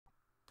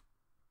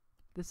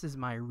This is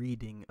my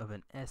reading of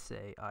an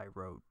essay I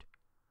wrote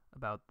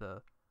about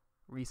the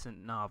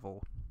recent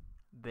novel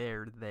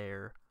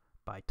There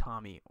by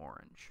Tommy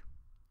Orange.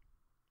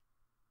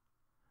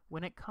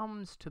 When it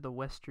comes to the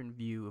Western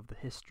view of the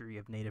history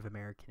of Native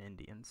American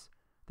Indians,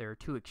 there are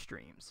two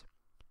extremes.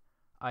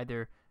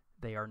 Either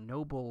they are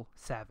noble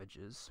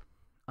savages,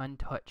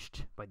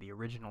 untouched by the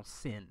original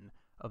sin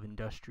of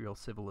industrial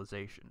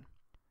civilization,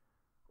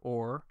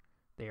 or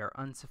they are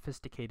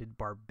unsophisticated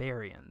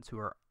barbarians who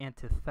are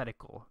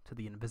antithetical to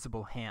the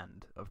invisible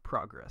hand of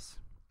progress.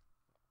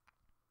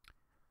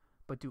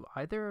 But do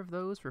either of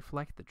those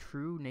reflect the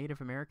true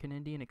Native American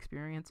Indian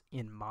experience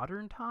in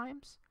modern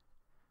times?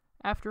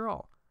 After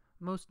all,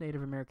 most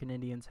Native American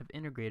Indians have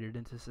integrated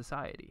into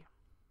society.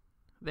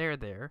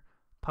 There,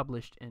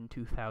 published in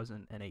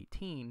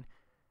 2018,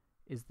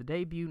 is the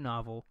debut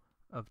novel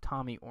of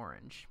Tommy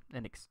Orange,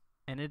 and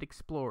it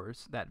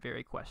explores that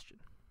very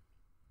question.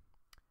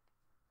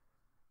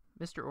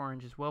 Mr.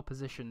 Orange is well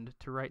positioned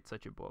to write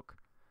such a book.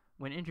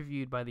 When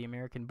interviewed by the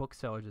American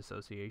Booksellers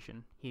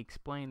Association, he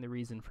explained the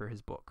reason for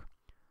his book.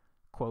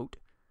 Quote,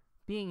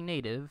 "Being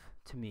Native,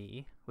 to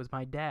me, was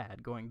my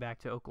dad going back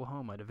to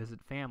Oklahoma to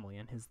visit family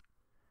and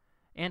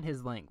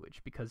his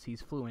language, because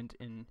he's fluent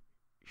in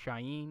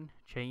Cheyenne,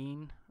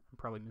 I'm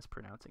probably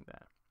mispronouncing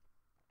that.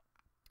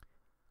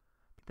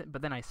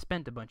 But then I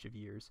spent a bunch of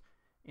years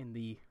in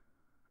the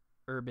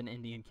urban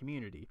Indian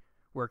community,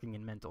 working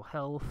in mental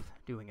health,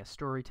 doing a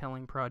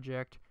storytelling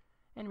project,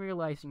 and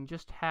realizing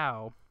just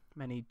how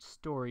many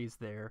stories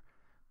there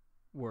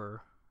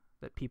were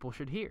that people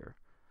should hear,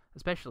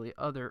 especially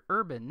other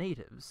urban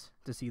natives,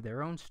 to see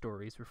their own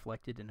stories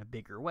reflected in a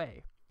bigger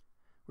way.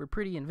 We're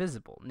pretty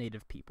invisible,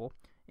 Native people,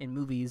 in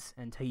movies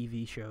and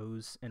TV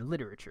shows and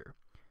literature,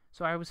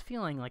 so I was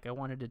feeling like I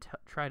wanted to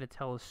try to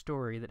tell a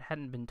story that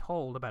hadn't been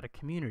told about a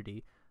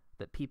community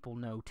that people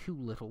know too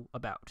little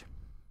about."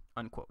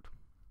 Unquote.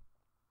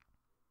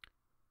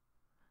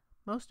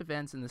 Most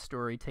events in the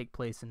story take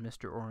place in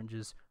Mr.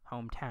 Orange's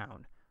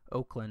hometown,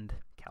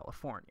 Oakland,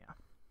 California.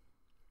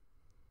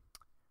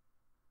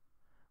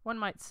 One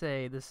might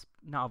say this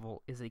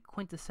novel is a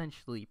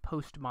quintessentially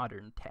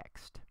postmodern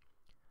text.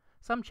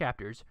 Some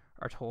chapters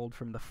are told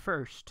from the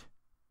first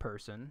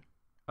person,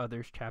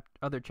 other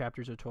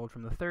chapters are told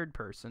from the third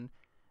person,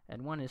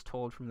 and one is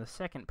told from the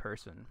second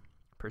person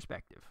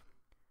perspective.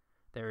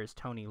 There is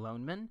Tony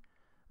Loneman,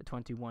 a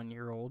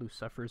 21-year-old who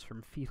suffers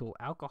from fetal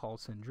alcohol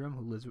syndrome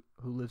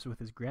who lives with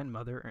his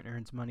grandmother and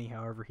earns money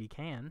however he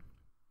can.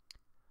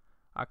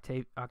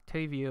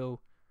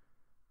 Octavio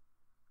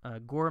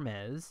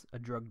Gormez, a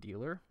drug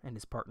dealer, and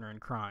his partner in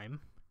crime,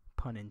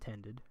 pun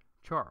intended,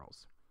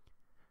 Charles.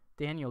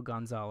 Daniel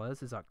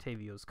Gonzalez is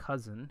Octavio's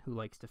cousin who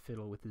likes to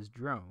fiddle with his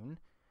drone,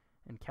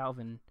 and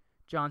Calvin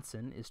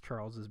Johnson is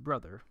Charles's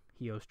brother.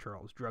 He owes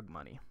Charles drug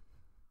money.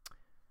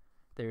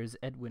 There's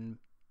Edwin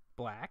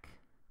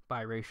Black,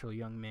 biracial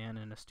young man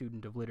and a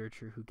student of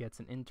literature who gets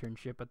an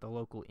internship at the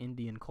local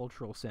Indian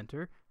Cultural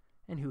Center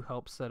and who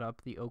helps set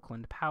up the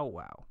Oakland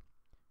Powwow.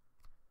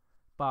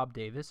 Bob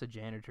Davis, a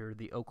janitor of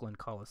the Oakland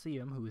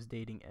Coliseum who is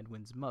dating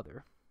Edwin's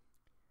mother.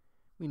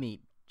 We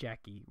meet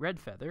Jackie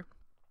Redfeather,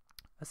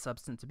 a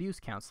substance abuse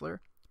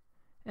counselor,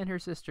 and her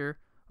sister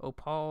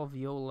Opal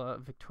Viola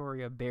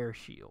Victoria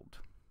Bearshield,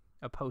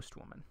 a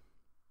postwoman.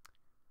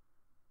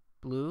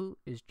 Blue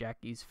is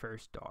Jackie's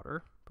first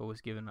daughter, but was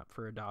given up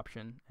for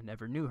adoption and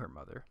never knew her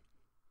mother.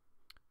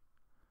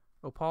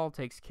 Opal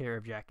takes care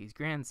of Jackie's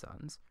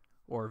grandsons,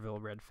 Orville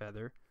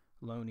Redfeather,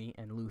 Loney,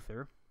 and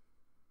Luther,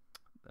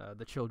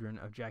 the children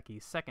of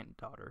Jackie's second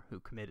daughter, who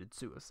committed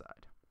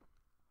suicide.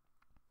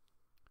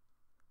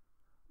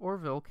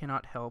 Orville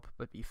cannot help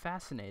but be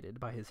fascinated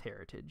by his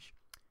heritage,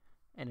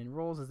 and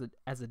enrolls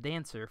as a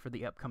dancer for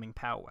the upcoming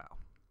powwow.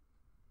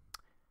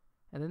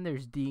 And then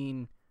there's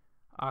Dean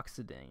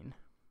Oxidane,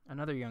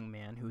 another young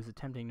man who is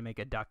attempting to make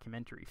a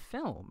documentary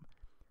film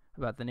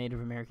about the Native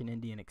American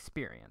Indian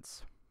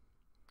experience.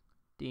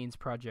 Dean's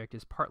project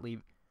is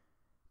partly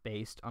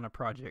based on a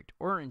project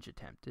Orange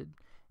attempted,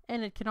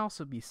 and it can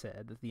also be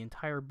said that the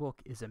entire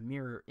book is a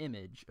mirror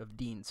image of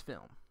Dean's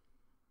film.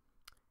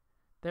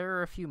 There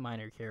are a few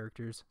minor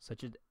characters,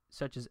 such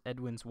as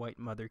Edwin's white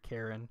mother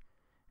Karen,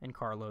 and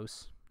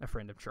Carlos, a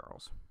friend of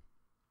Charles.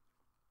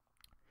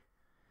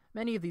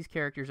 Many of these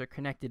characters are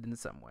connected in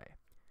some way.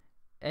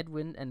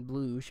 Edwin and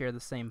Blue share the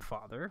same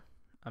father,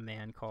 a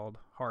man called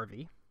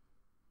Harvey.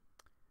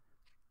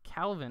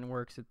 Calvin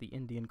works at the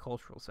Indian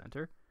Cultural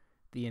Center.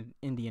 The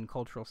Indian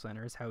Cultural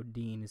Center is how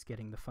Dean is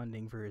getting the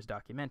funding for his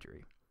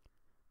documentary.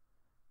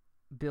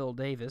 Bill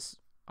Davis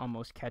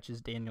almost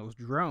catches Daniel's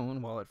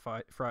drone while it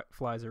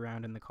flies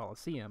around in the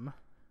Coliseum,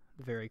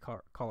 the very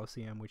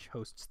Coliseum which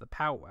hosts the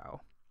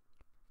powwow.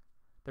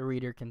 The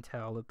reader can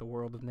tell that the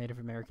world of Native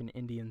American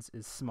Indians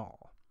is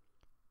small.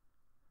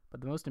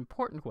 But the most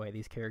important way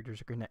these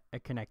characters are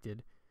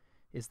connected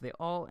is they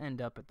all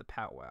end up at the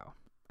powwow.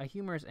 A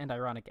humorous and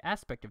ironic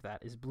aspect of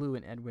that is Blue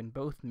and Edwin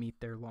both meet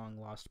their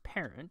long-lost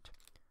parent,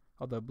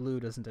 although Blue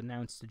doesn't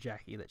announce to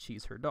Jackie that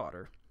she's her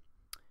daughter.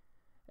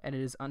 And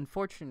it is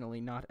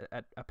unfortunately not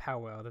at a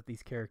powwow that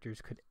these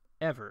characters could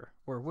ever,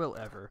 or will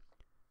ever,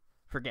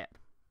 forget.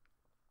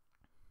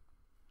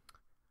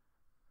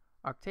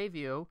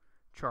 Octavio,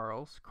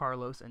 Charles,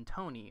 Carlos, and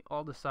Tony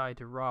all decide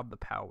to rob the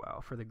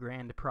powwow for the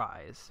grand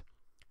prize,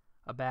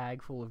 a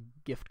bag full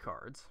of gift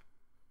cards.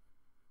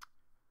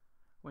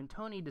 When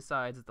Tony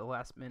decides at the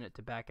last minute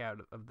to back out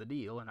of the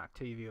deal and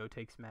Octavio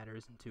takes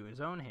matters into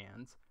his own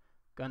hands,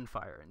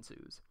 gunfire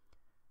ensues.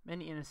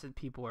 Many innocent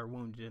people are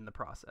wounded in the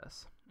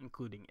process,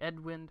 including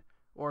Edwin,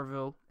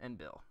 Orville, and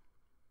Bill.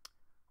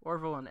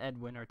 Orville and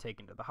Edwin are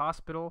taken to the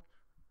hospital.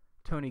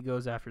 Tony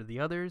goes after the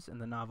others, and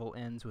the novel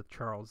ends with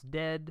Charles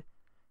dead,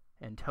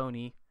 and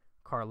Tony,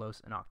 Carlos,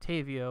 and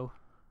Octavio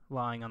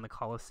lying on the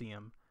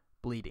Colosseum,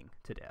 bleeding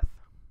to death.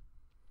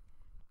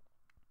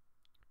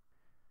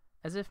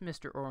 As if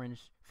Mr.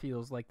 Orange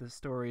feels like the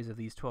stories of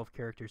these 12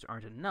 characters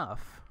aren't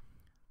enough,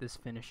 this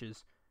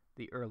finishes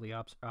the early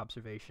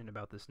observation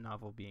about this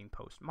novel being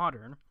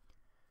postmodern.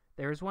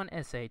 There is one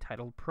essay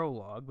titled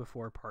Prologue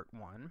before Part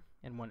 1,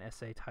 and one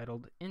essay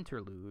titled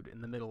Interlude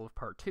in the middle of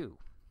Part 2.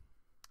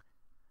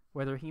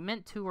 Whether he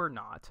meant to or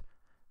not,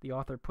 the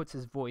author puts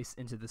his voice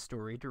into the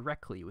story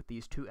directly with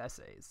these two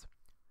essays.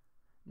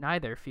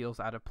 Neither feels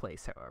out of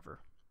place, however.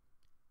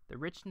 The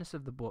richness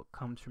of the book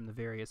comes from the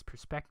various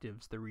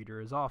perspectives the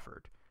reader is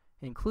offered,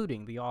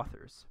 including the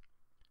author's.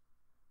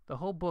 The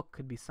whole book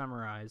could be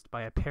summarized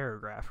by a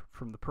paragraph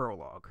from the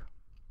prologue.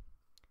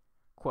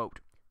 Quote,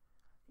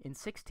 in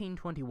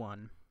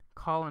 1621,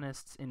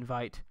 colonists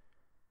invite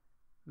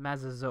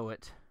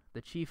Massasoit,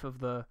 the chief of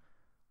the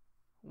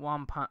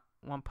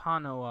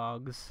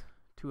Wampanoags,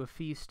 to a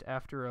feast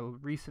after a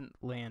recent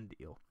land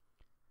deal.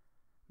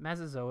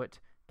 Massasoit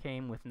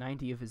came with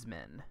 90 of his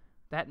men.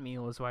 That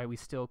meal is why we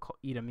still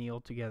eat a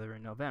meal together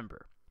in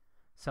November,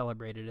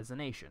 celebrated as a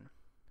nation.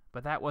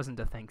 But that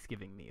wasn't a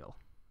Thanksgiving meal.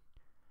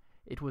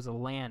 It was a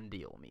land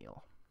deal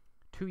meal.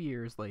 2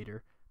 years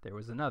later, there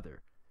was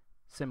another,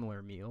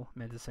 similar meal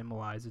meant to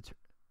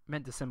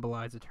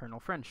symbolize eternal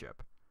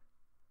friendship.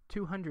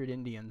 200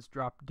 Indians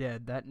dropped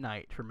dead that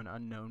night from an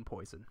unknown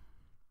poison.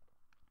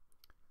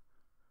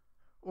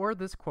 Or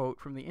this quote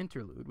from the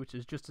interlude, which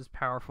is just as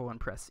powerful and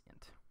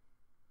prescient.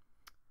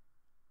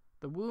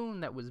 The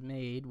wound that was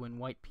made when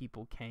white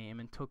people came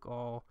and took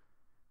all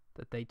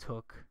that they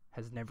took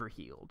has never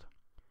healed.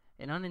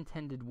 An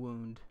unintended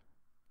wound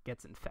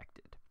gets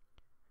infected,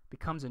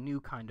 becomes a new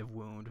kind of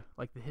wound,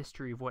 like the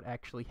history of what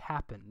actually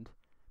happened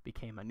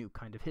became a new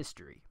kind of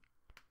history.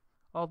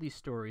 All these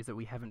stories that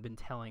we haven't been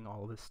telling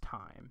all this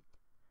time,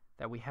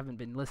 that we haven't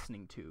been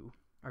listening to,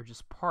 are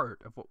just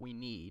part of what we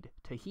need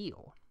to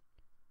heal.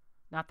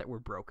 Not that we're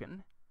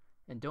broken,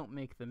 and don't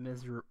make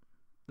the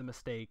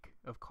mistake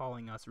of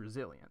calling us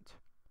resilient.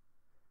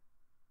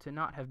 To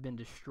not have been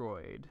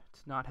destroyed,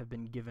 to not have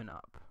been given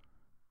up,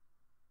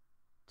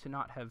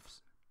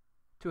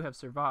 to have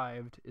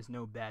survived is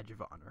no badge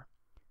of honor.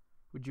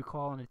 Would you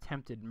call an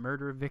attempted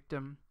murder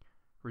victim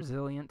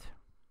resilient?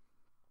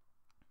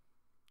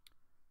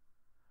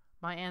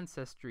 My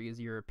ancestry is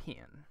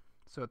European,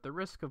 so at the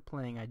risk of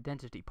playing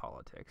identity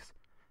politics,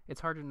 it's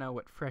hard to know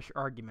what fresh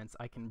arguments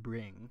I can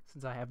bring,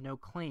 since I have no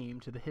claim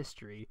to the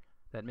history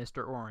that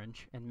Mr.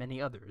 Orange and many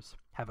others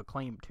have a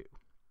claim to.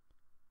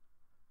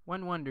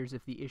 One wonders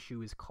if the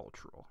issue is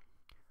cultural.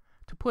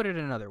 To put it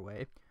another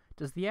way,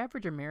 does the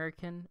average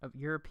American of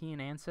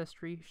European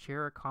ancestry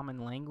share a common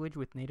language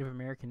with Native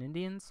American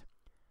Indians?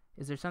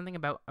 Is there something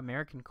about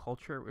American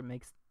culture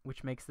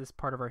which makes this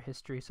part of our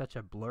history such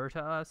a blur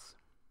to us?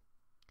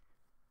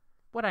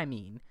 What I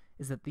mean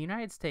is that the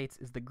United States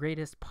is the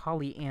greatest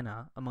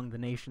Pollyanna among the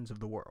nations of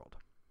the world.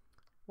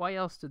 Why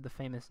else did the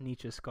famous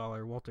Nietzsche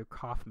scholar Walter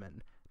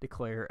Kaufmann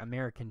declare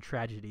American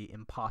tragedy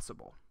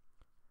impossible?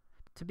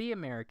 To be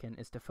American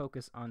is to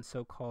focus on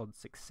so-called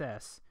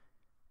success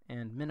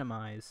and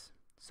minimize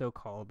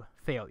so-called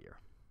failure.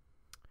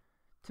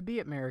 To be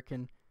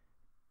American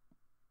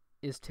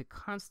is to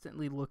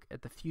constantly look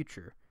at the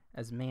future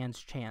as man's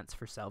chance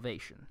for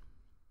salvation.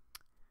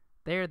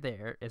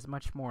 There is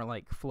much more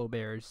like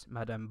Flaubert's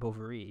Madame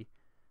Bovary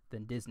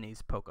than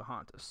Disney's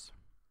Pocahontas.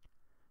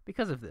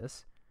 Because of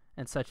this,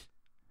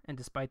 and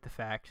despite the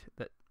fact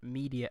that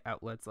media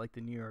outlets like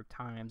the New York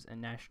Times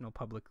and National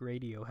Public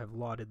Radio have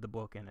lauded the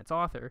book and its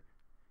author,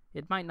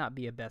 it might not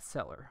be a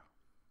bestseller.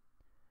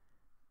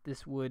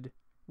 This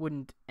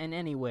wouldn't in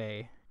any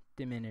way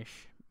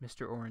diminish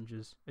Mr.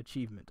 Orange's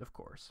achievement, of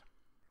course.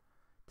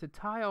 To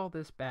tie all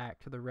this back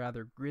to the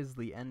rather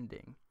grisly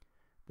ending,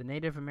 the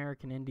Native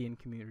American Indian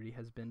community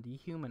has been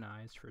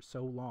dehumanized for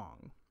so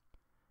long,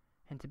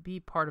 and to be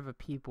part of a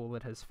people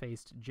that has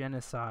faced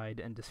genocide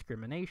and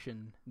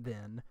discrimination,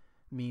 then,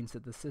 means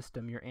that the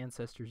system your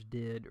ancestors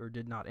did or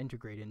did not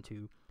integrate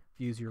into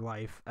views your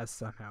life as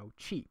somehow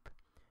cheap,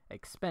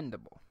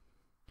 expendable.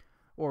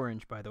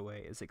 Orange, by the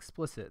way, is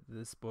explicit that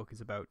this book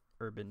is about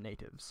urban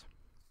natives.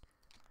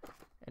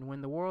 And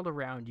when the world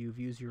around you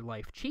views your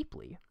life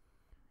cheaply,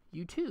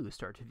 you too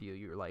start to view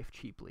your life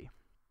cheaply.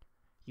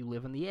 You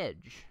live on the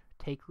edge,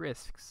 take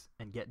risks,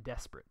 and get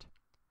desperate.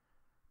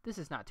 This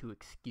is not to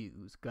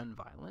excuse gun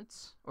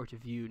violence or to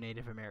view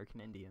Native American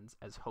Indians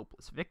as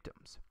hopeless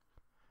victims,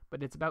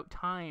 But it's about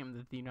time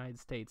that the United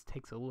States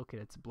takes a look at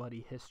its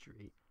bloody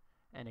history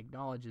and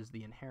acknowledges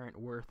the inherent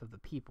worth of the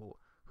people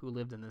who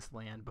lived in this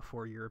land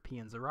before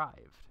Europeans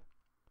arrived.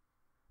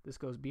 This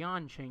goes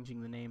beyond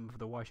changing the name of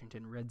the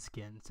Washington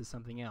Redskins to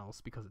something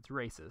else because it's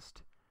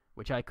racist,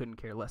 which I couldn't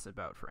care less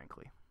about,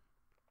 frankly.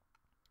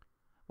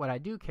 What I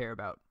do care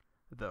about,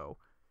 though,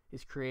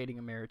 is creating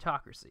a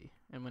meritocracy,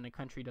 and when a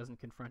country doesn't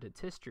confront its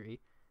history,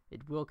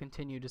 it will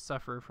continue to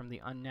suffer from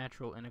the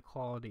unnatural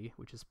inequality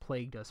which has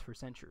plagued us for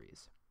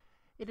centuries.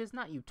 It is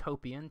not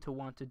utopian to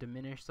want to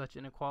diminish such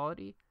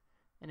inequality,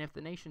 and if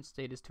the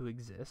nation-state is to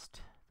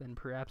exist, then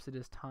perhaps it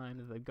is time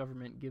that the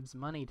government gives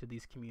money to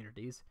these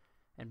communities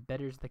and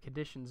betters the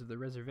conditions of the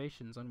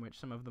reservations on which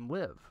some of them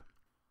live.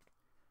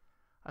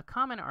 A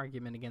common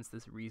argument against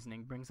this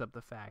reasoning brings up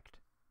the fact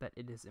that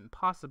it is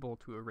impossible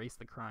to erase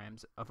the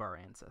crimes of our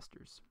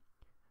ancestors.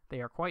 They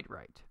are quite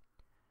right.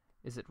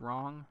 Is it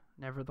wrong,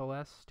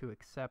 nevertheless, to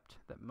accept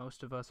that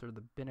most of us are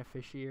the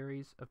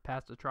beneficiaries of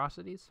past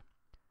atrocities?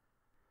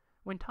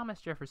 When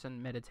Thomas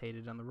Jefferson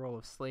meditated on the role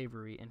of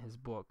slavery in his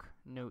book,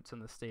 Notes on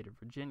the State of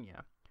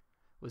Virginia,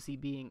 was he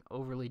being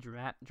overly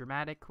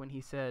dramatic when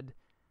he said,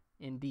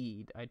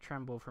 "Indeed, I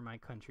tremble for my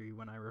country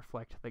when I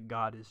reflect that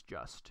God is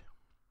just"?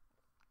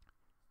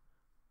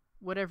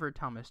 Whatever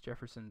Thomas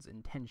Jefferson's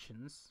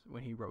intentions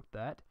when he wrote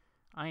that,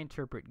 I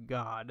interpret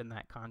God in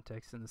that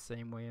context in the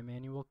same way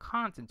Immanuel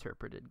Kant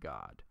interpreted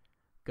God.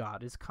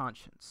 God is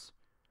conscience.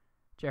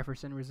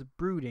 Jefferson was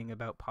brooding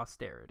about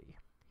posterity.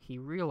 He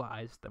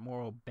realized the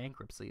moral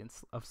bankruptcy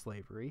of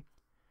slavery,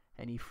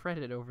 and he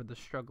fretted over the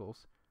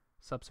struggles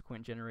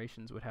subsequent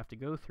generations would have to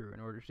go through in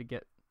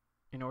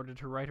order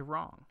to right a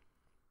wrong.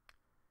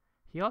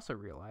 He also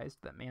realized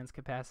that man's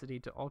capacity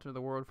to alter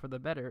the world for the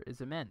better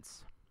is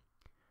immense.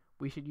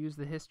 We should use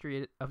the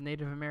history of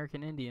Native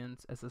American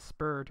Indians as a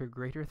spur to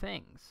greater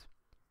things.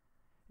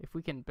 If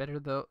we can better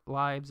the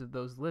lives of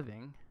those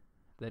living,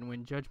 then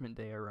when Judgment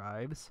Day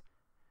arrives,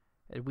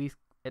 at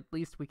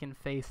least we can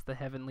face the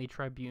heavenly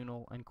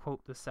tribunal and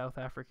quote the South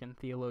African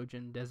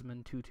theologian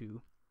Desmond Tutu,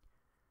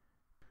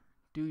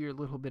 "Do your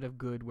little bit of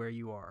good where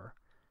you are.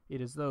 It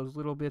is those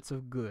little bits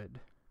of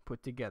good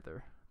put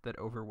together that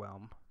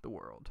overwhelm the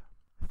world."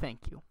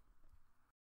 Thank you.